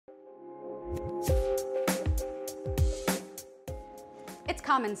It's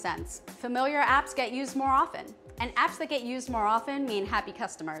common sense. Familiar apps get used more often. And apps that get used more often mean happy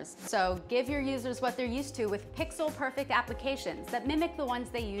customers. So give your users what they're used to with pixel-perfect applications that mimic the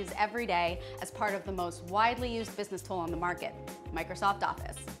ones they use every day as part of the most widely used business tool on the market, Microsoft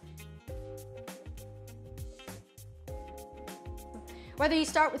Office. Whether you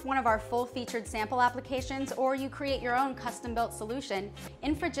start with one of our full-featured sample applications or you create your own custom-built solution,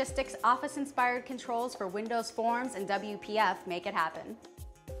 Infragistics Office-Inspired controls for Windows Forms and WPF make it happen.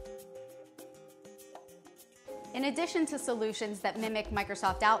 In addition to solutions that mimic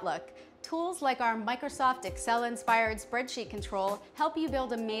Microsoft Outlook, tools like our Microsoft Excel-inspired spreadsheet control help you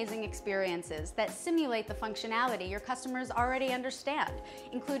build amazing experiences that simulate the functionality your customers already understand,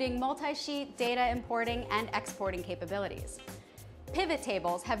 including multi-sheet data importing and exporting capabilities. Pivot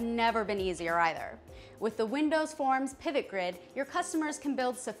tables have never been easier either. With the Windows Forms Pivot Grid, your customers can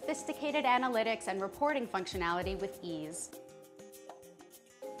build sophisticated analytics and reporting functionality with ease.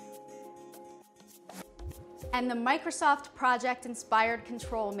 And the Microsoft Project-Inspired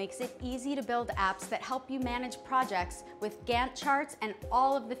control makes it easy to build apps that help you manage projects with Gantt charts and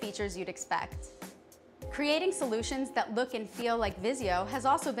all of the features you'd expect. Creating solutions that look and feel like Visio has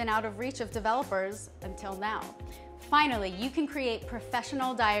also been out of reach of developers until now. Finally, you can create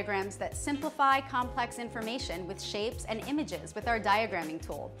professional diagrams that simplify complex information with shapes and images with our diagramming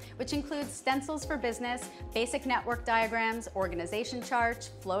tool, which includes stencils for business, basic network diagrams, organization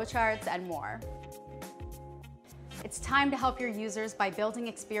charts, flowcharts, and more. It's time to help your users by building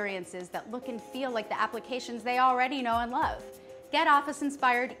experiences that look and feel like the applications they already know and love. Get Office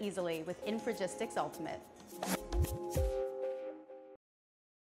Inspired easily with Infragistics Ultimate.